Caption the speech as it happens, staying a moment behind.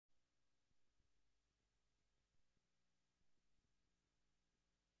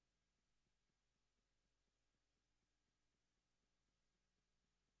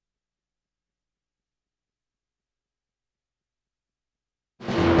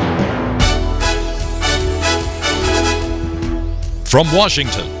From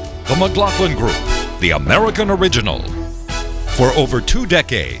Washington, the McLaughlin Group, the American original. For over 2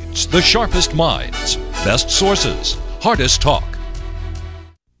 decades, the sharpest minds, best sources, hardest talk.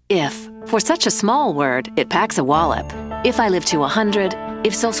 If. For such a small word, it packs a wallop. If I live to 100,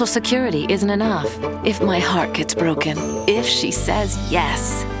 if Social Security isn't enough, if my heart gets broken, if she says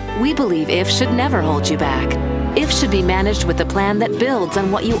yes. We believe if should never hold you back. If should be managed with a plan that builds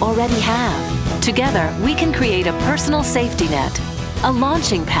on what you already have. Together, we can create a personal safety net, a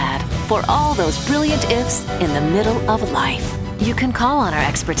launching pad for all those brilliant ifs in the middle of life. You can call on our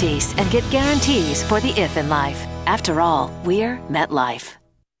expertise and get guarantees for the if in life. After all, we're MetLife.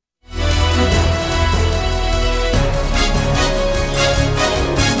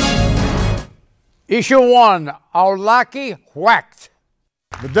 Issue 1, Al-Awlaki whacked.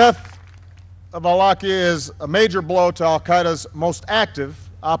 The death of Al-Awlaki is a major blow to Al-Qaeda's most active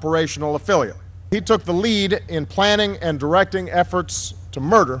operational affiliate. He took the lead in planning and directing efforts to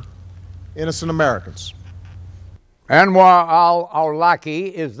murder innocent Americans. Anwar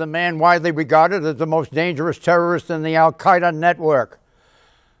al-Awlaki is the man widely regarded as the most dangerous terrorist in the Al-Qaeda network.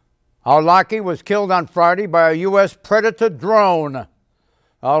 Al-Awlaki was killed on Friday by a U.S. Predator drone.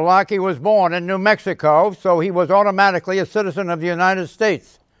 Al-Awlaki was born in New Mexico, so he was automatically a citizen of the United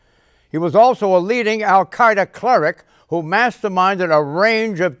States. He was also a leading Al-Qaeda cleric who masterminded a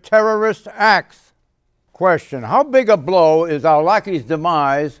range of terrorist acts. Question: how big a blow is Al-Awlaki's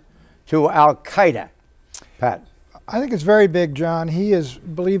demise to Al-Qaeda? Pat? I think it's very big, John. He is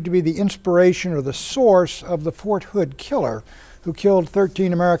believed to be the inspiration or the source of the Fort Hood killer, who killed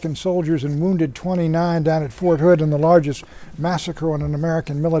 13 American soldiers and wounded 29 down at Fort Hood in the largest massacre on an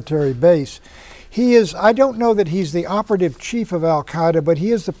American military base. He is, I don't know that he's the operative chief of Al-Qaeda, but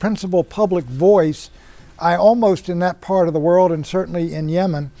he is the principal public voice, almost in that part of the world and certainly in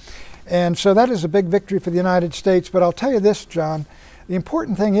Yemen. And so that is a big victory for the United States. But I'll tell you this, John, the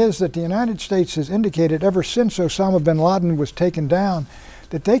important thing is that the United States has indicated ever since Osama bin Laden was taken down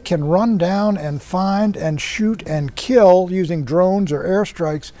that they can run down and find and shoot and kill using drones or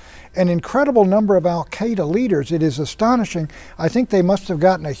airstrikes an incredible number of Al-Qaeda leaders. It is astonishing. I think they must have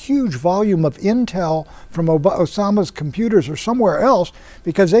gotten a huge volume of intel from Osama's computers or somewhere else,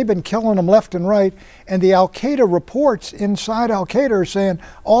 because they've been killing them left and right. And the Al-Qaeda reports inside Al-Qaeda are saying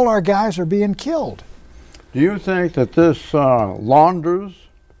all our guys are being killed. Do you think that this launders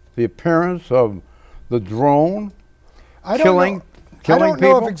the appearance of the drone killing I don't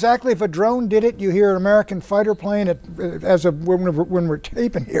people? know if exactly if a drone did it. You hear an American fighter plane as of when we're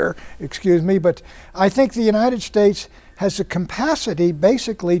taping here, excuse me, but I think the United States has the capacity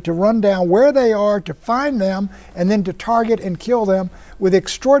basically to run down where they are, to find them, and then to target and kill them with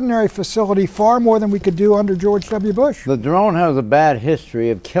extraordinary facility, far more than we could do under George W. Bush. The drone has a bad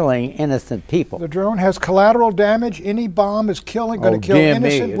history of killing innocent people. The drone has collateral damage. Any bomb is going to kill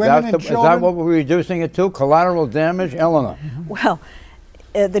innocent women and children. Is that what we're reducing it to? Collateral damage? Eleanor? Well,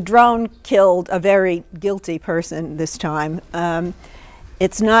 the drone killed a very guilty person this time.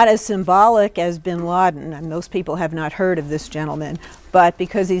 It's not as symbolic as bin Laden, and most people have not heard of this gentleman, but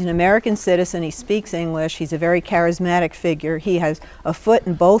because he's an American citizen, he speaks English, he's a very charismatic figure, he has a foot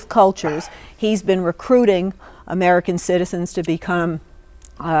in both cultures, he's been recruiting American citizens to become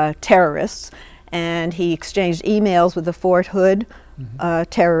terrorists, and he exchanged emails with the Fort Hood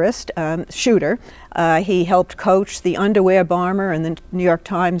terrorist shooter. He helped coach the underwear bomber and the New York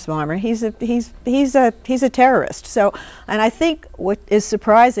Times bomber. He's a terrorist. So, and I think what is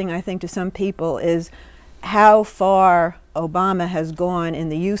surprising, I think, to some people is how far Obama has gone in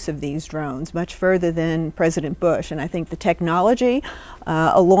the use of these drones, much further than President Bush. And I think the technology,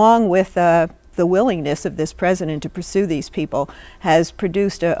 along with the willingness of this president to pursue these people, has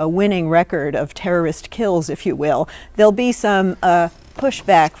produced a winning record of terrorist kills, if you will. There'll be some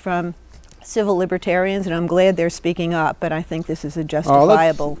pushback from civil libertarians, and I'm glad they're speaking up, but I think this is a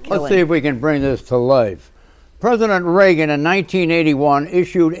justifiable killing. Let's see if we can bring this to life. President Reagan in 1981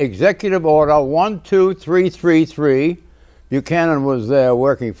 issued Executive Order 12333. Buchanan was there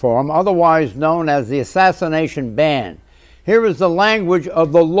working for him, otherwise known as the assassination ban. Here is the language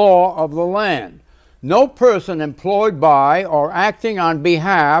of the law of the land. No person employed by or acting on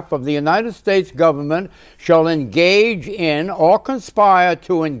behalf of the United States government shall engage in or conspire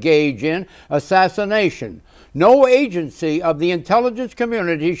to engage in assassination. No agency of the intelligence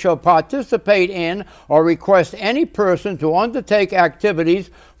community shall participate in or request any person to undertake activities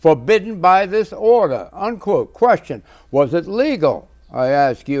forbidden by this order, unquote. Question: was it legal, I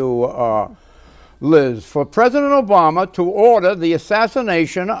ask you, Liz, for President Obama to order the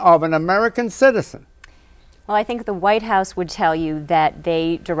assassination of an American citizen? Well, I think the White House would tell you that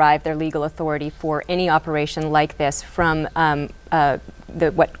they derive their legal authority for any operation like this from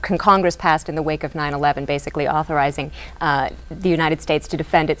what Congress passed in the wake of 9/11, basically authorizing the United States to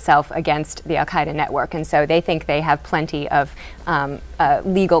defend itself against the al-Qaeda network. And so they think they have plenty of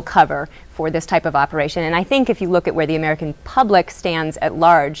legal cover for this type of operation. And I think if you look at where the American public stands at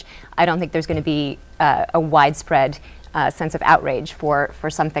large, I don't think there's going to be a widespread sense of outrage for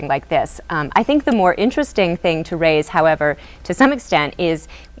something like this. I think the more interesting thing to raise, however, to some extent, is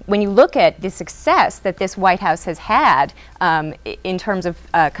when you look at the success that this White House has had in terms of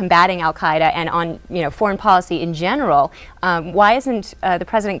combating al-Qaeda and on foreign policy in general, why isn't the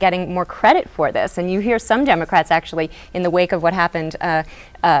president getting more credit for this? And you hear some Democrats actually in the wake of what happened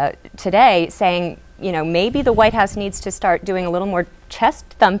today saying, maybe the White House needs to start doing a little more chest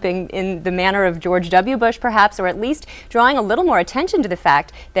thumping in the manner of George W. Bush, perhaps, or at least drawing a little more attention to the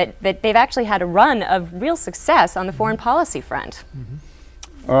fact that they've actually had a run of real success on the foreign policy front.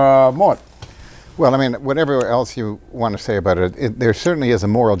 Mort. Well, I mean, whatever else you want to say about it, there certainly is a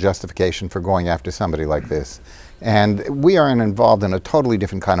moral justification for going after somebody like this. And we are involved in a totally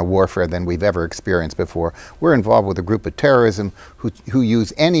different kind of warfare than we've ever experienced before. We're involved with a group of terrorism who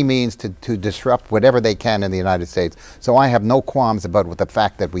use any means to disrupt whatever they can in the United States. So I have no qualms about the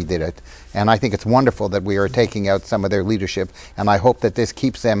fact that we did it. And I think it's wonderful that we are taking out some of their leadership. And I hope that this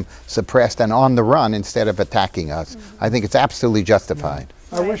keeps them suppressed and on the run instead of attacking us. I think it's absolutely justified.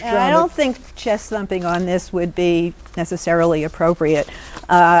 I don't think chest thumping on this would be necessarily appropriate.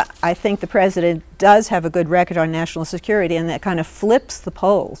 I think the president does have a good record on national security, and that kind of flips the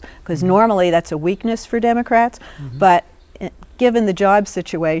polls, because normally that's a weakness for Democrats, but given the job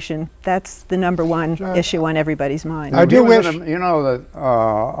situation, that's the #1 issue on everybody's mind. I do wish, that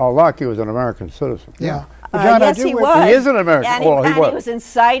al-Awlaki was an American citizen. Yeah. John, yes, he was. He is an American. And he was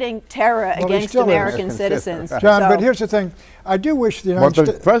inciting terror against American citizens. John, but here's the thing. I do wish the United States...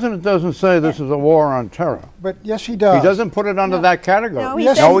 But the president doesn't say this is a war on terror. But yes, he does. He doesn't put it under that category. No, he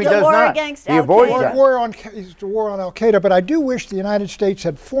says it's a war against He avoids that. It's a war on al-Qaeda, but I do wish the United States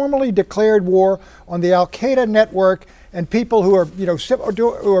had formally declared war on the al-Qaeda network and people who are,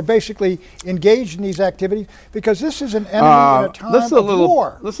 who are basically engaged in these activities, because this is an enemy in a time of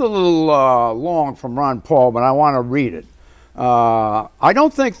war. This is a little long from Ron Paul, but I want to read it. I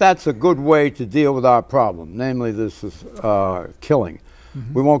don't think that's a good way to deal with our problem, namely this is killing.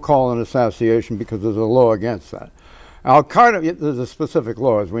 We won't call it an assassination because there's a law against that. Al-Qaeda, there's a specific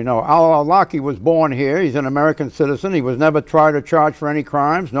law, as we know. Al-Awlaki was born here. He's an American citizen. He was never tried or charged for any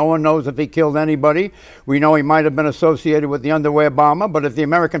crimes. No one knows if he killed anybody. We know he might have been associated with the underwear bomber, but if the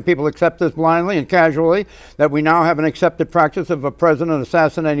American people accept this blindly and casually, that we now have an accepted practice of a president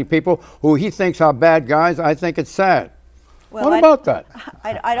assassinating people who he thinks are bad guys, I think it's sad. Well, what about that?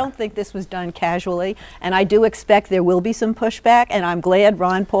 I don't think this was done casually, and I do expect there will be some pushback, and I'm glad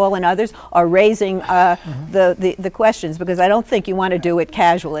Ron Paul and others are raising the questions, because I don't think you want to do it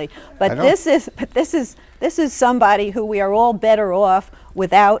casually. But this is somebody who we are all better off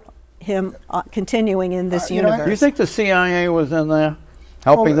without him continuing in this universe. Do you think the CIA was in there?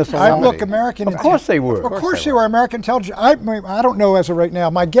 Helping this along? Look, American... Of course they were. Of course they were. American intelligence. I don't know as of right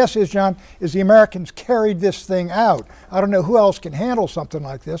now. My guess is, John, is the Americans carried this thing out. I don't know who else can handle something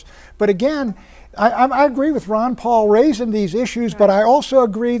like this. But again, I agree with Ron Paul raising these issues, but I also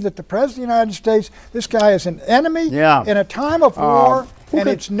agree that the President of the United States, this guy is an enemy in a time of war, and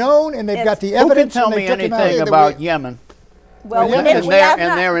it's known, and they've got the evidence. Who can tell me anything about Yemen? Well, and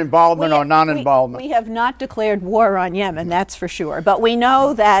their involvement or non-involvement. We have not declared war on Yemen, that's for sure. But we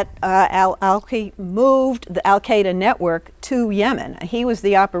know that al-Qaeda moved the al-Qaeda network to Yemen. He was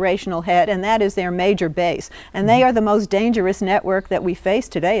the operational head, and that is their major base. And they are the most dangerous network that we face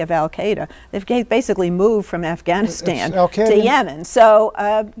today of al-Qaeda. They've basically moved from Afghanistan to Yemen. So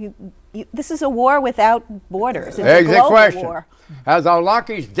this is a war without borders. It's a global war. Has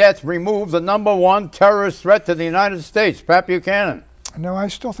al-Awlaki's death removed the #1 terrorist threat to the United States? Pat Buchanan. No, I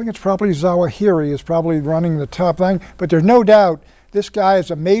still think it's probably Zawahiri is probably running the top thing, but there's no doubt this guy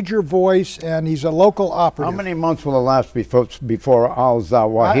is a major voice and he's a local operative. How many months will it last before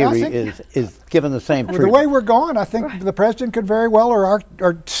al-Zawahiri is given the same treatment? The way we're going, I think the president could very well, or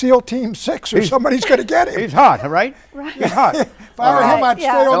our SEAL Team 6 or somebody's going to get him. He's hot, right? He's hot. If I were him, I'd stay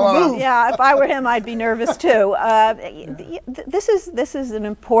on the move. Yeah, if I were him, I'd be nervous too. This is an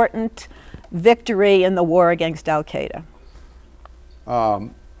important victory in the war against al-Qaeda.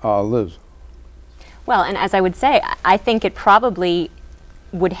 Liz. Well, and as I would say, I think it probably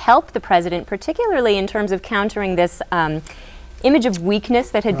would help the president, particularly in terms of countering this image of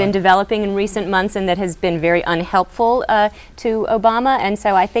weakness that had been developing in recent months and that has been very unhelpful to Obama. And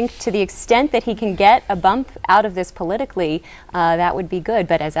so I think to the extent that he can get a bump out of this politically, that would be good.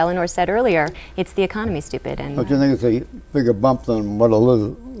 But as Eleanor said earlier, it's the economy, stupid. And don't you think it's a bigger bump than what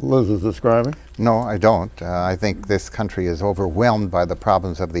Liz is describing? No, I don't. I think this country is overwhelmed by the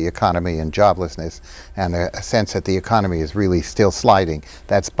problems of the economy and joblessness, and a sense that the economy is really still sliding.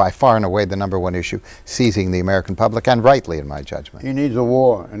 That's by far and away the #1 issue, seizing the American public, and rightly, in my judgment. He needs a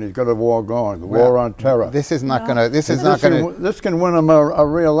war, and he's got a war going. The war on terror. This is not going to. This can win him a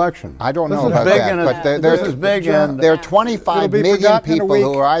re-election. I don't know about that, but there are 25 million people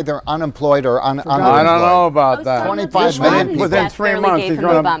who are either unemployed or unemployed. I don't know about that. 25 million people. Within 3 months, he's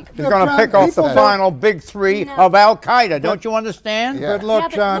going to pick off the final big three of Al Qaeda. Don't you understand? Yeah. But look,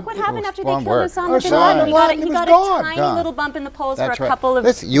 but John, look what happened after they killed Osama Osama bin Laden. He got a gone. tiny little bump in the polls That's for a couple of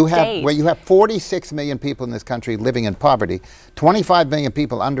Listen, you days. have 46 million people in this country living in poverty, 25 million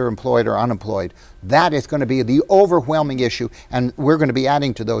people underemployed or unemployed. That is going to be the overwhelming issue, and we're going to be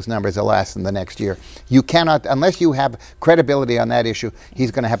adding to those numbers, alas, in the next year. You cannot, unless you have credibility on that issue,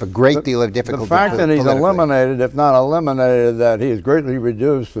 he's going to have a great deal of difficulty. The fact that he's eliminated, if not eliminated, that he has greatly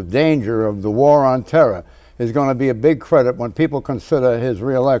reduced the danger of the war on terror is going to be a big credit when people consider his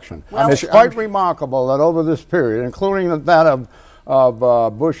re-election. Well, it's quite remarkable that over this period, including that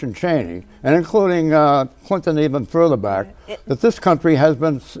of Bush and Cheney, and including Clinton even further back, that this country has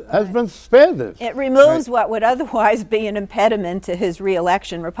been spared this. It removes what would otherwise be an impediment to his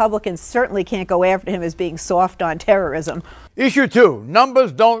re-election. Republicans certainly can't go after him as being soft on terrorism. Issue 2,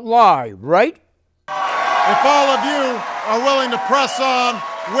 numbers don't lie, right? If all of you are willing to press on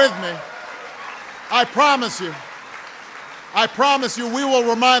with me, I promise you, we will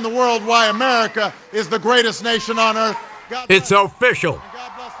remind the world why America is the greatest nation on earth. It's official.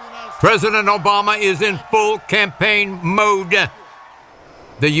 President Obama is in full campaign mode.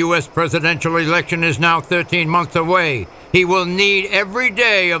 The U.S. presidential election is now 13 months away. He will need every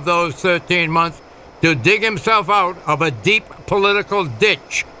day of those 13 months to dig himself out of a deep political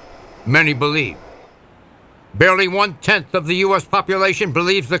ditch, many believe. Barely 1/10 of the U.S. population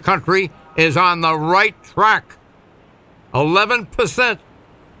believes the country is on the right track. 11%.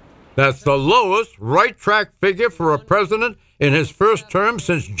 That's the lowest right track figure for a president in his first term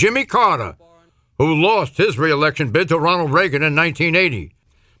since Jimmy Carter, who lost his re-election bid to Ronald Reagan in 1980.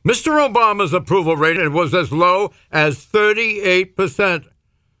 Mr. Obama's approval rating was as low as 38%.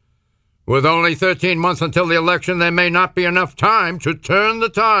 With only 13 months until the election, there may not be enough time to turn the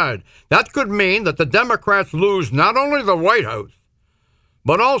tide. That could mean that the Democrats lose not only the White House,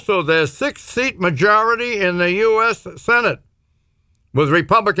 but also their 6-seat majority in the U.S. Senate. With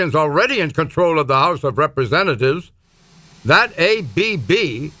Republicans already in control of the House of Representatives, that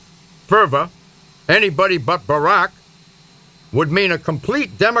ABB, fervor, anybody but Barack, would mean a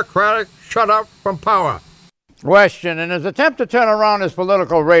complete Democratic shutout from power. Question, in his attempt to turn around his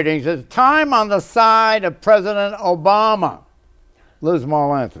political ratings, is time on the side of President Obama? Liz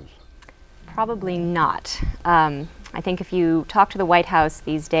Marlantes. Probably not. I think if you talk to the White House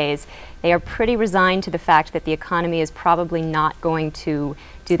these days, they are pretty resigned to the fact that the economy is probably not going to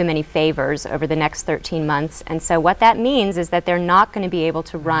do them any favors over the next 13 months. And so what that means is that they're not going to be able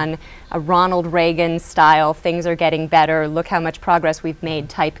to run a Ronald Reagan style, things are getting better, look how much progress we've made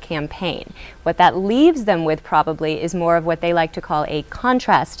type campaign. What that leaves them with probably is more of what they like to call a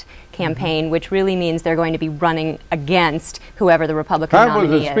contrast campaign, which really means they're going to be running against whoever the Republican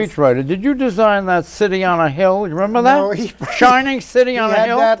nominee is. I was a speechwriter. Did you design that city on a hill? You remember that? No, Shining City on a Hill? He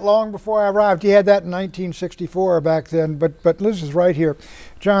had that long before I arrived. He had that in 1964 back then. But Liz is right here.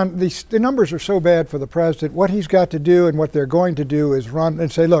 John, the numbers are so bad for the president. What he's got to do and what they're going to do is run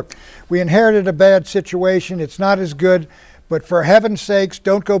and say, look, we inherited a bad situation. It's not as good. But for heaven's sakes,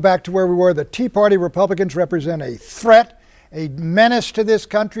 don't go back to where we were. The Tea Party Republicans represent a threat, a menace to this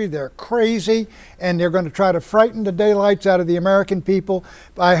country. They're crazy, and they're going to try to frighten the daylights out of the American people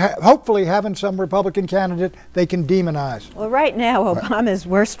by hopefully having some Republican candidate they can demonize. Well, right now, Obama's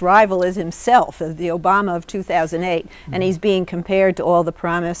worst rival is himself, the Obama of 2008, and he's being compared to all the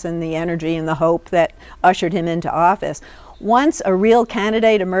promise and the energy and the hope that ushered him into office. Once a real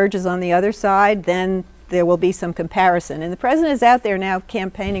candidate emerges on the other side, then there will be some comparison. And the president is out there now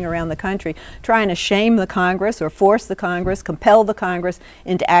campaigning around the country, trying to shame the Congress or force the Congress, compel the Congress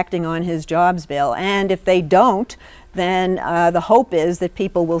into acting on his jobs bill. And if they don't, then the hope is that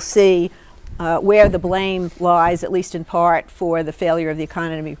people will see where the blame lies, at least in part, for the failure of the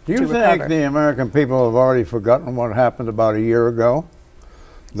economy to recover. Do you think the American people have already forgotten what happened about a year ago?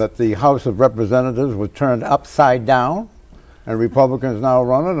 That the House of Representatives was turned upside down? And Republicans now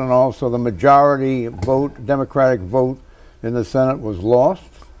run it, and also the majority vote, Democratic vote, in the Senate was lost.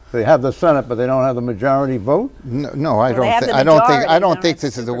 They have the Senate, but they don't have the majority vote. No, I don't think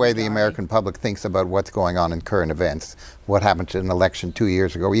this is the way the American public thinks about what's going on in current events. What happened to an election 2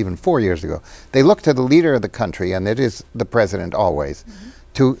 years ago, even 4 years ago? They look to the leader of the country, and it is the president always,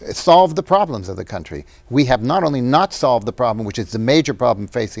 to solve the problems of the country. We have not only not solved the problem, which is the major problem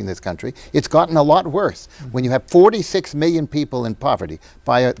facing this country, it's gotten a lot worse. When you have 46 million people in poverty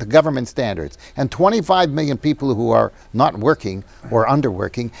by the government standards, and 25 million people who are not working or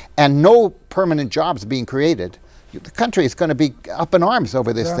underworking, and no permanent jobs being created, the country is going to be up in arms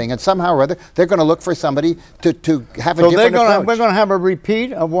over this thing, and somehow or other they're going to look for somebody to have a different approach. We're going to have a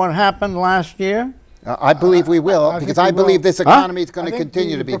repeat of what happened last year? I believe we will, because I believe this economy is going to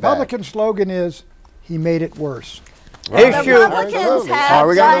continue to be bad. The Republican slogan is, he made it worse. The Republicans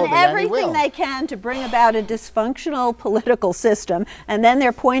have done everything they can to bring about a dysfunctional political system, and then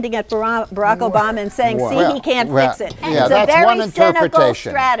they're pointing at Barack Obama and saying, see, he can't fix it. Yeah, it's a that's one very cynical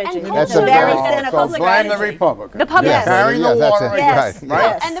interpretation. strategy. That's It's a very So cynical blame strategy. the Republicans. The public Carrying the water. Yes, Right.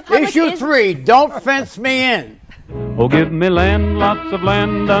 yes. And the public Issue 3, don't fence me in. Oh, give me land, lots of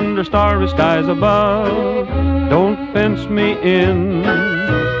land under starry skies above. Don't fence me in.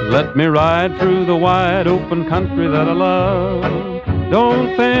 Let me ride through the wide open country that I love.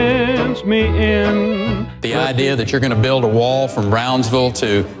 Don't fence me in. The idea that you're going to build a wall from Brownsville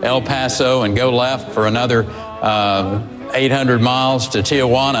to El Paso and go left for another 800 miles to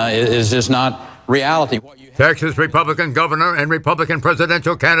Tijuana is just not reality. Texas Republican governor and Republican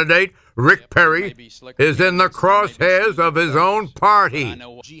presidential candidate Rick Perry is in the crosshairs of his own party.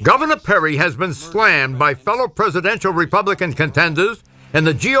 Governor Perry has been slammed by fellow presidential Republican contenders and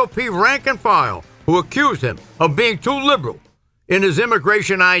the GOP rank and file who accuse him of being too liberal in his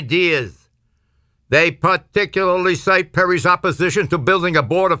immigration ideas. They particularly cite Perry's opposition to building a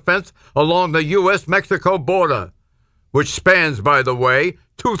border fence along the U.S.-Mexico border, which spans, by the way,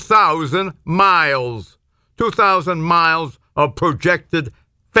 2,000 miles. 2,000 miles of projected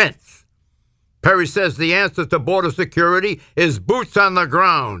fence. Perry says the answer to border security is boots on the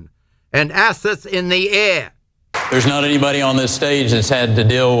ground and assets in the air. There's not anybody on this stage that's had to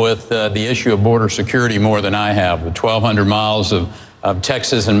deal with the issue of border security more than I have. The 1,200 miles of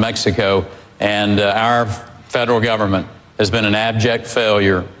Texas and Mexico, and our federal government has been an abject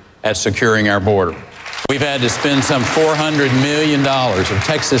failure at securing our border. We've had to spend some $400 million of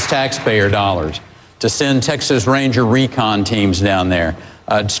Texas taxpayer dollars to send Texas Ranger recon teams down there.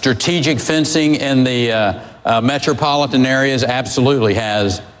 Strategic fencing in the metropolitan areas absolutely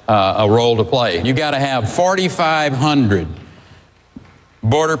has a role to play. You got to have 4,500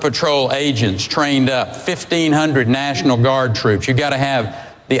 Border Patrol agents trained up, 1,500 National Guard troops. You got to have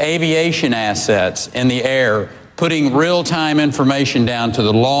the aviation assets in the air, putting real-time information down to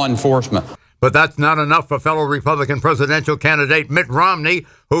the law enforcement. But that's not enough for fellow Republican presidential candidate Mitt Romney,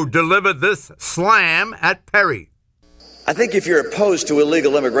 who delivered this slam at Perry. I think if you're opposed to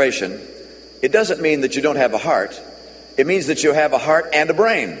illegal immigration, it doesn't mean that you don't have a heart. It means that you have a heart and a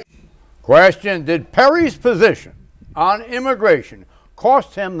brain. Question, did Perry's position on immigration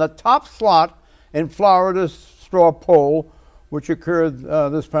cost him the top slot in Florida's straw poll, which occurred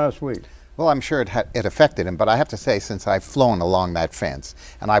this past week? Well, I'm sure it affected him, but I have to say, since I've flown along that fence,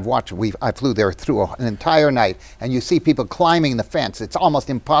 and I've watched, I flew there through an entire night, and you see people climbing the fence. It's almost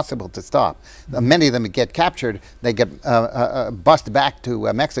impossible to stop. Many of them get captured, they get bussed back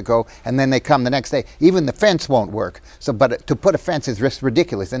to Mexico, and then they come the next day. Even the fence won't work. So, but to put a fence is just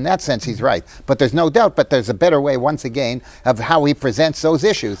ridiculous. In that sense, he's right. But there's no doubt, but there's a better way, once again, of how he presents those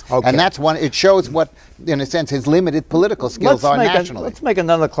issues. Okay. And that's one, it shows what, in a sense, his limited political skills are nationally. Let's make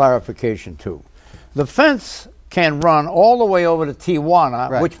another clarification, too. The fence can run all the way over to Tijuana,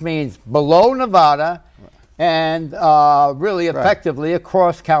 right, which means below Nevada and really effectively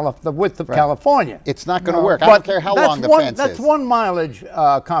across the width of California. It's not going to work. I don't care how long the fence is. That's one mileage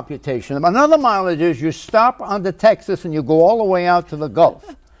computation. Another mileage is you stop under Texas and you go all the way out to the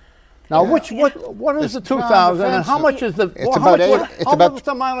Gulf. Now, what is the 2,000 and how much is the what's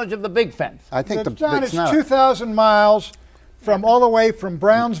the mileage of the big fence? I think it's 2,000 miles. From all the way from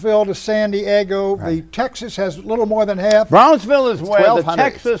Brownsville to San Diego, the Texas has a little more than half. Brownsville is where the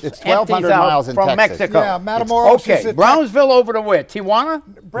Texas empties out from Mexico. Yeah, Matamoros is at Brownsville over to where? Tijuana?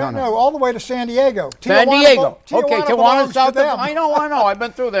 No, all the way to San Diego. San Diego. Okay, Tijuana's south of. I know. I've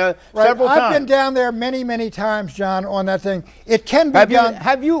been through there several times. I've been down there many times, John, on that thing. It can be done.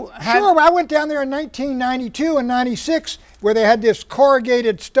 Have you? Sure, I went down there in 1992 and 96. where they had this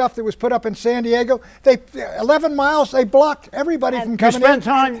corrugated stuff that was put up in San Diego. 11 miles, they blocked everybody from coming in. You spend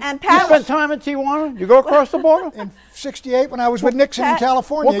time in Tijuana? You go across the border? In 68 when I was with Nixon in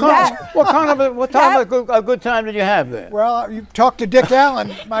California. What time of a good time did you have there? Well, you talked to Dick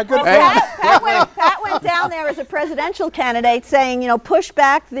Allen, my good friend. Pat went down there as a presidential candidate saying, push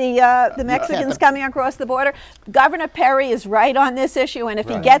back the Mexicans coming across the border. Governor Perry is right on this issue, and if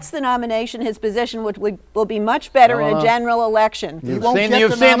he gets the nomination, his position will be much better in a general election. You've seen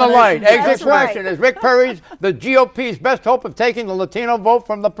the light. Exit question. Is Rick Perry's the GOP's best hope of taking the Latino vote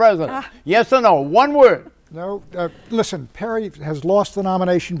from the president? Yes or no? One word. No. Listen, Perry has lost the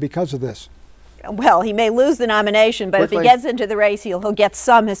nomination because of this. Well, he may lose the nomination, but if he gets into the race, he'll get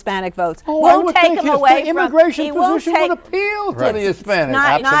some Hispanic votes. Won't take him away from immigration position would appeal to the Hispanic.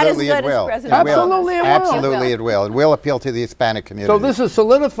 Not as good as President. Absolutely it will. Absolutely it will. It will appeal to the Hispanic community. So this has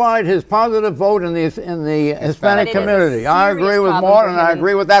solidified his positive vote in the Hispanic community. I agree with Morton, and I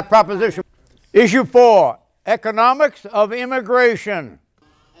agree with that proposition. Issue 4, economics of immigration.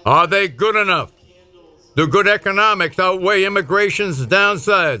 Are they good enough? Do good economics outweigh immigration's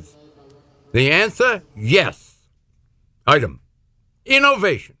downsides? The answer, yes. Item,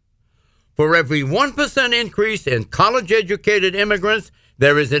 innovation. For every 1% increase in college-educated immigrants,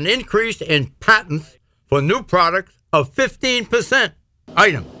 there is an increase in patents for new products of 15%.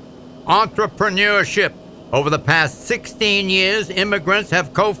 Item, entrepreneurship. Over the past 16 years, immigrants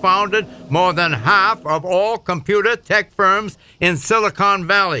have co-founded more than half of all computer tech firms in Silicon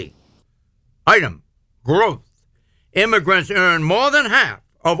Valley. Item, growth. Immigrants earn more than half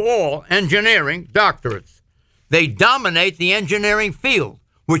of all engineering doctorates. They dominate the engineering field,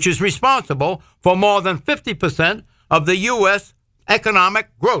 which is responsible for more than 50% of the U.S. economic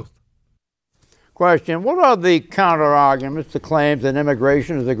growth. Question, what are the counter-arguments to claims that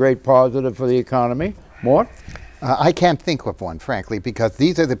immigration is a great positive for the economy? Mort? I can't think of one, frankly, because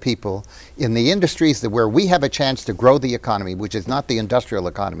these are the people in the industries where we have a chance to grow the economy, which is not the industrial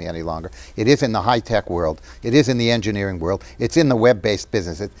economy any longer. It is in the high-tech world. It is in the engineering world. It's in the web-based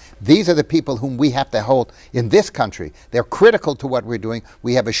businesses. These are the people whom we have to hold in this country. They're critical to what we're doing.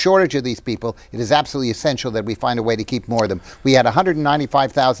 We have a shortage of these people. It is absolutely essential that we find a way to keep more of them. We had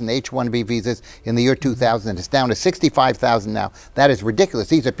 195,000 H-1B visas in the year 2000. It's down to 65,000 now. That is ridiculous.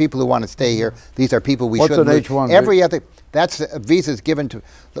 These are people who want to stay here. These are people we shouldn't lose. H-1B? Every other, that's visas given to,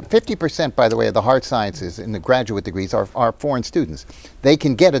 50%, by the way, of the hard sciences in the graduate degrees are foreign students. They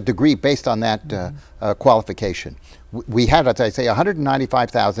can get a degree based on that qualification. We had, as I say,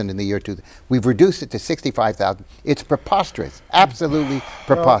 195,000 in the year 2000. We've reduced it to 65,000. It's preposterous, absolutely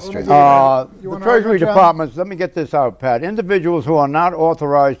preposterous. The Treasury Department, let me get this out, Pat. Individuals who are not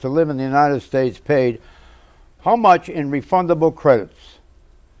authorized to live in the United States paid how much in refundable credits?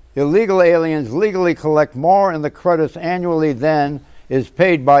 Illegal aliens legally collect more in the credits annually than is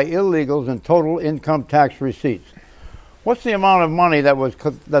paid by illegals in total income tax receipts. What's the amount of money that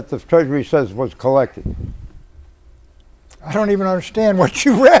the Treasury says was collected? I don't even understand what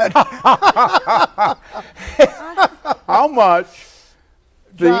you read. How much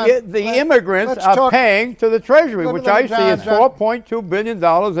the immigrants are paying to the Treasury, which I see is $4.2 billion in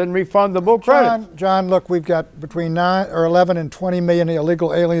refundable credit. John, look, we've got between 11 and 20 million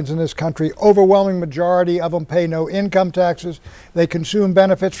illegal aliens in this country. Overwhelming majority of them pay no income taxes. They consume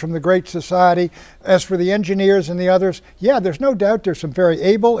benefits from the Great Society. As for the engineers and the others, yeah, there's no doubt there's some very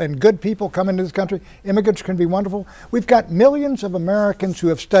able and good people coming to this country. Immigrants can be wonderful. We've got millions of Americans who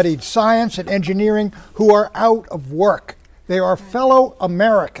have studied science and engineering who are out of work. They are fellow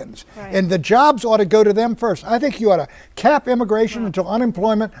Americans, and the jobs ought to go to them first. I think you ought to cap immigration until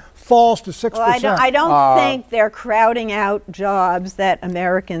unemployment falls to 6%. Well, I don't think they're crowding out jobs that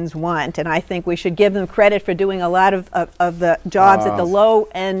Americans want, and I think we should give them credit for doing a lot of the jobs at the low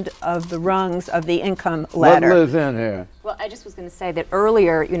end of the rungs of the income ladder. Let Liz in here. Well, I just was going to say that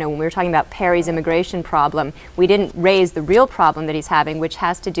earlier, when we were talking about Perry's immigration problem, we didn't raise the real problem that he's having, which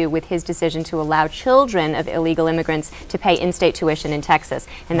has to do with his decision to allow children of illegal immigrants to pay in-state tuition in Texas.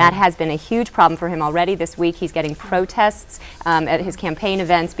 And that has been a huge problem for him already. This week he's getting protests at his campaign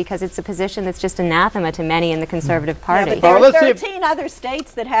events because it's a position that's just anathema to many in the Conservative Party. Yeah, but there are 13 other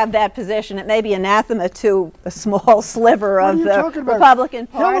states that have that position. It may be anathema to a small sliver of the Republican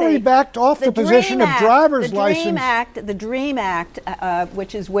Party. Hillary backed off the position of driver's license. The DREAM Act,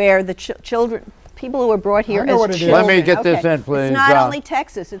 which is where the people who are brought here as children. Let me get this in, please. It's not only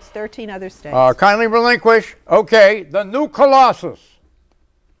Texas, it's 13 other states. Kindly relinquish. Okay, the new Colossus.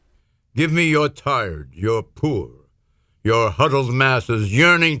 Give me your tired, your poor, your huddled masses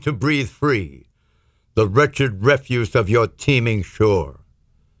yearning to breathe free, the wretched refuse of your teeming shore.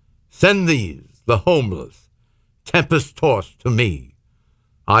 Send these, the homeless, tempest-tossed to me.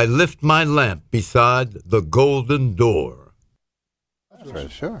 I lift my lamp beside the golden door. For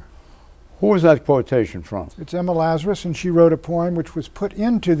sure. Who was that quotation from? It's Emma Lazarus, and she wrote a poem which was put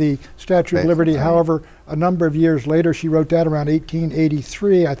into the Statue of Liberty. However, a number of years later, she wrote that around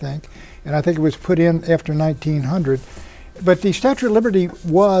 1883, I think, and I think it was put in after 1900. But the Statue of Liberty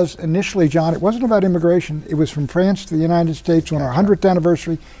was initially, John, it wasn't about immigration. It was from France to the United States on our 100th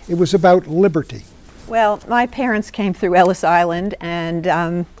anniversary. It was about liberty. Well, my parents came through Ellis Island,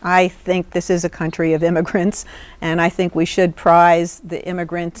 and I think this is a country of immigrants, and I think we should prize the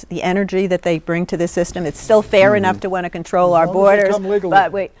immigrants, the energy that they bring to the system. It's still fair enough to want to control our borders,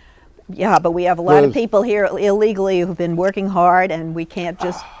 but we have a lot of people here illegally who've been working hard, and we can't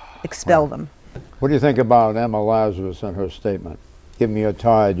just expel them. What do you think about Emma Lazarus and her statement? Give me you're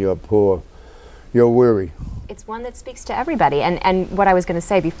tired, you're poor, you're weary. It's one that speaks to everybody. And what I was going to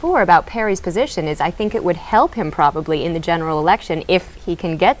say before about Perry's position is I think it would help him probably in the general election if he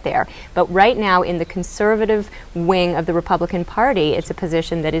can get there. But right now in the conservative wing of the Republican Party, it's a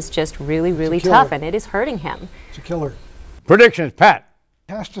position that is just really, really tough, and it is hurting him. It's a killer. Predictions, Pat.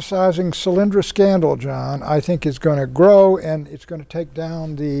 Metastasizing Solyndra scandal, John, I think is going to grow, and it's going to take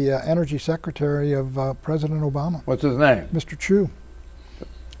down the Energy Secretary of President Obama. What's his name? Mr. Chu.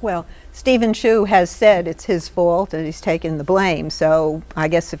 Well, Stephen Chu has said it's his fault and he's taken the blame, so I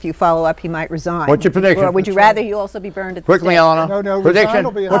guess if you follow up, he might resign. What's your prediction? Or would you rather you also be burned at the Quickly, stake? Eleanor. No, prediction.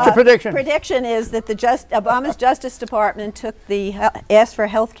 What's your prediction? Prediction is that Obama's Justice Department took asked for a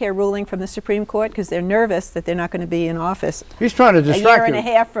health care ruling from the Supreme Court because they're nervous that they're not going to be in office. He's trying to distract you. A year and a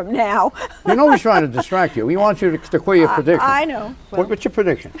half from now. You know he's trying to distract you. He wants you to quit your prediction. I know. Well, what's your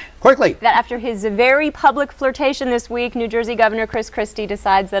prediction? Quickly. That after his very public flirtation this week, New Jersey Governor Chris Christie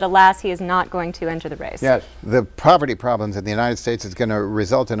decides that, alas, he is not going to enter the race. Yes. The poverty problems in the United States is going to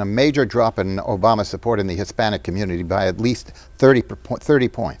result in a major drop in Obama's support in the Hispanic community by at least 30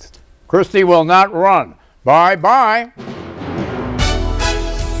 points. Christie will not run. Bye-bye.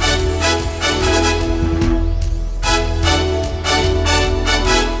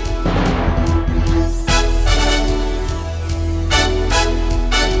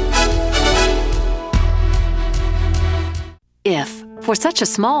 If, for such a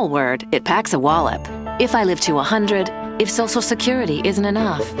small word, it packs a wallop. If I live to 100, if Social Security isn't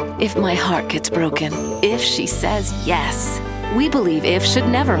enough, if my heart gets broken, if she says yes. We believe IF should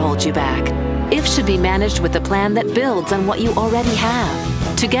never hold you back. IF should be managed with a plan that builds on what you already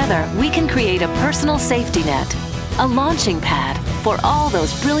have. Together, we can create a personal safety net, a launching pad for all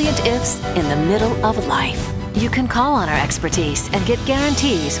those brilliant ifs in the middle of life. You can call on our expertise and get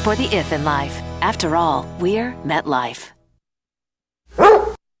guarantees for the if in life. After all, we're MetLife.